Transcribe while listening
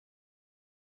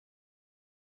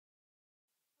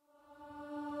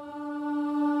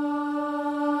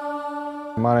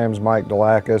My name's Mike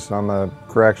Dulakis. I'm a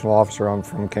correctional officer. I'm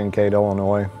from Kincaid,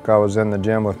 Illinois. I was in the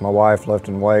gym with my wife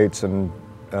lifting weights and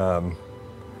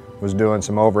was doing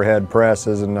some overhead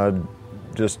presses, and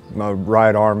my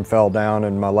right arm fell down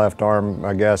and my left arm,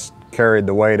 I guess, carried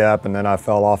the weight up, and then I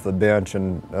fell off the bench,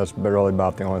 and that's really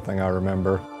about the only thing I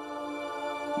remember.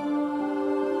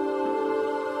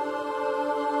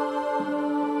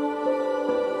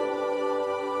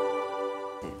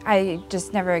 I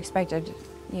just never expected,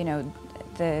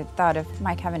 the thought of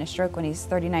Mike having a stroke when he's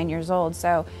 39 years old.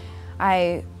 So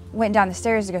I went down the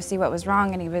stairs to go see what was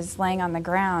wrong, and he was laying on the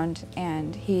ground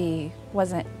and he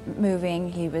wasn't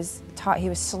moving. He was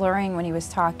slurring when he was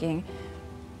talking.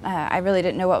 I really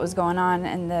didn't know what was going on,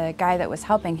 and the guy that was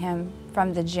helping him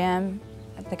from the gym,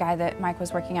 the guy that Mike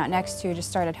was working out next to, just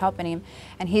started helping him,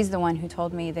 and he's the one who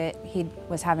told me that he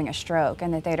was having a stroke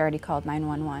and that they'd already called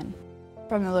 911.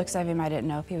 From the looks of him, I didn't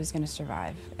know if he was going to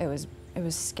survive. It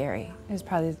was scary. It was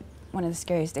probably one of the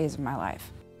scariest days of my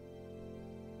life.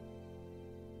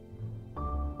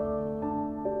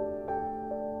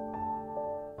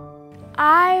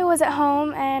 I was at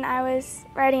home and I was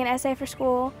writing an essay for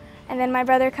school, and then my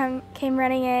brother came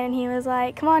running in and he was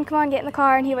like, come on, get in the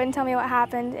car, and he wouldn't tell me what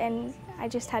happened, and I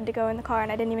just had to go in the car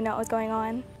and I didn't even know what was going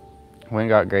on. Went and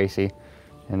got Gracie,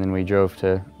 and then we drove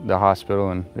to the hospital,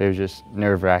 and it was just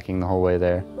nerve-wracking the whole way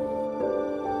there.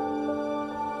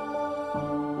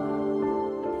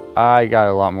 I got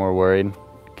a lot more worried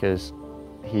because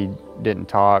he didn't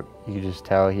talk. You could just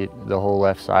tell the whole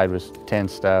left side was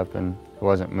tensed up and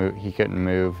he couldn't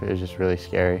move. It was just really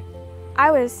scary. I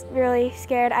was really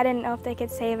scared. I didn't know if they could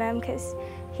save him because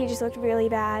he just looked really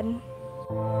bad.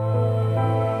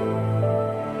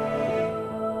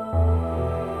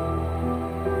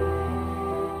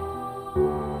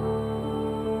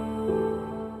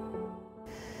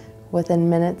 Within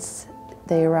minutes,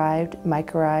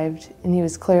 Mike arrived, and he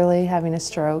was clearly having a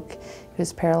stroke. He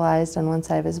was paralyzed on one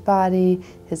side of his body,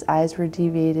 his eyes were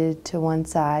deviated to one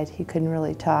side, he couldn't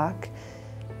really talk.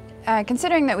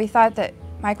 Considering that we thought that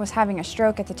Mike was having a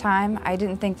stroke at the time, I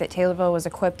didn't think that Taylorville was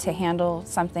equipped to handle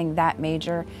something that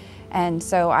major, and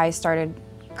so I started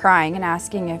crying and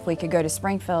asking if we could go to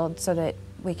Springfield so that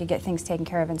we could get things taken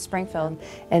care of in Springfield.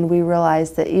 And we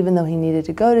realized that even though he needed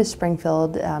to go to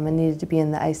Springfield and needed to be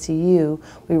in the ICU,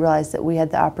 we realized that we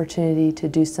had the opportunity to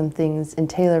do some things in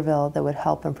Taylorville that would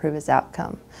help improve his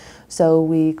outcome. So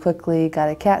we quickly got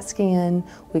a CAT scan,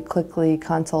 we quickly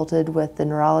consulted with the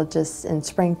neurologists in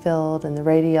Springfield and the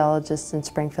radiologists in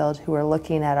Springfield who were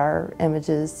looking at our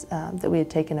images that we had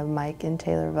taken of Mike in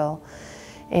Taylorville.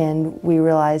 And we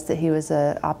realized that he was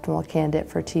an optimal candidate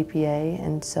for TPA,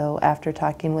 and so after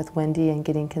talking with Wendy and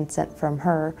getting consent from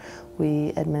her,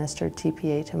 we administered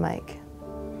TPA to Mike.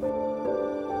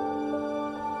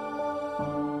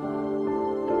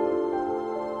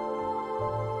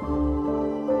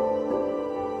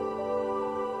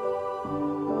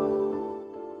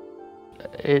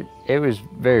 It was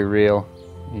very real.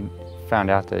 You found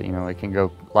out that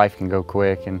life can go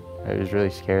quick, and I was really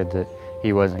scared that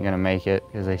he wasn't going to make it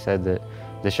because they said that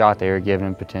the shot they were giving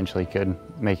him potentially could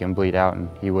make him bleed out and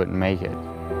he wouldn't make it.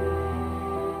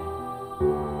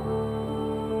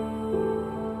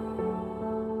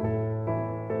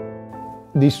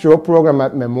 The stroke program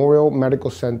at Memorial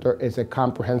Medical Center is a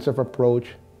comprehensive approach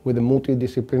with a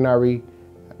multidisciplinary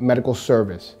medical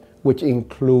service, which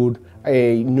include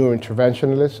a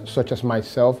neurointerventionalist such as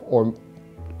myself or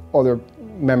other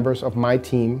members of my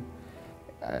team,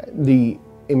 the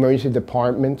emergency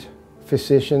department,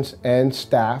 physicians and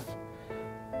staff,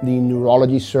 the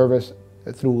neurology service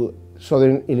through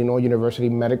Southern Illinois University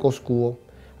Medical School,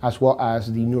 as well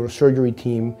as the neurosurgery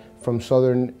team from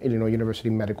Southern Illinois University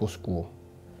Medical School.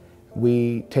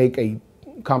 We take a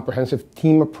comprehensive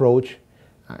team approach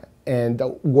and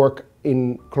work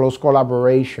in close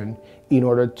collaboration in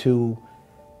order to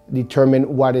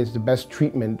determine what is the best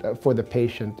treatment for the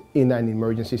patient in an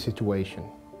emergency situation.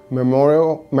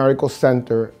 Memorial Medical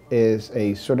Center is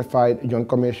a certified Joint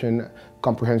Commission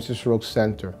comprehensive stroke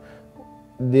center.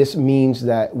 This means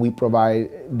that we provide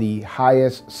the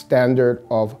highest standard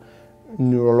of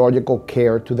neurological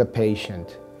care to the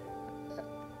patient,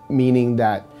 meaning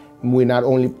that we not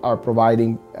only are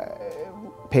providing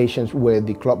patients with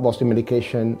the clot busting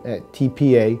medication,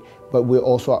 TPA, but we're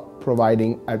also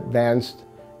providing advanced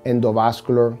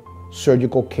endovascular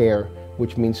surgical care,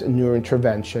 which means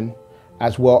neurointervention,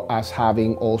 as well as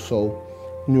having also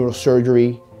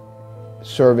neurosurgery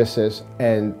services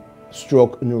and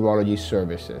stroke neurology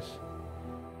services.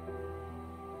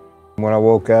 When I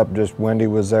woke up, just Wendy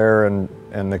was there and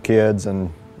the kids,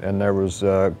 and and there was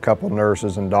a couple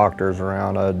nurses and doctors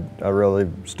around. I really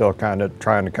still kind of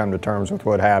trying to come to terms with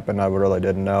what happened. I really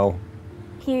didn't know.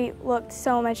 He looked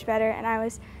so much better, and I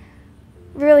was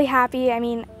really happy. I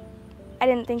mean, I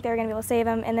didn't think they were going to be able to save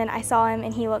him, and then I saw him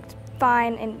and he looked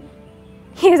fine, and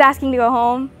he was asking to go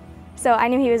home, so I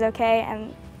knew he was okay,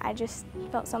 and I just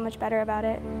felt so much better about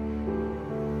it.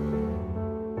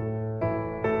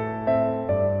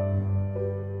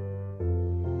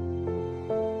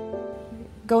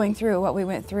 Going through what we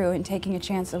went through and taking a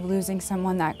chance of losing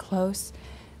someone that close,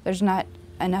 there's not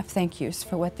enough thank yous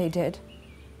for what they did.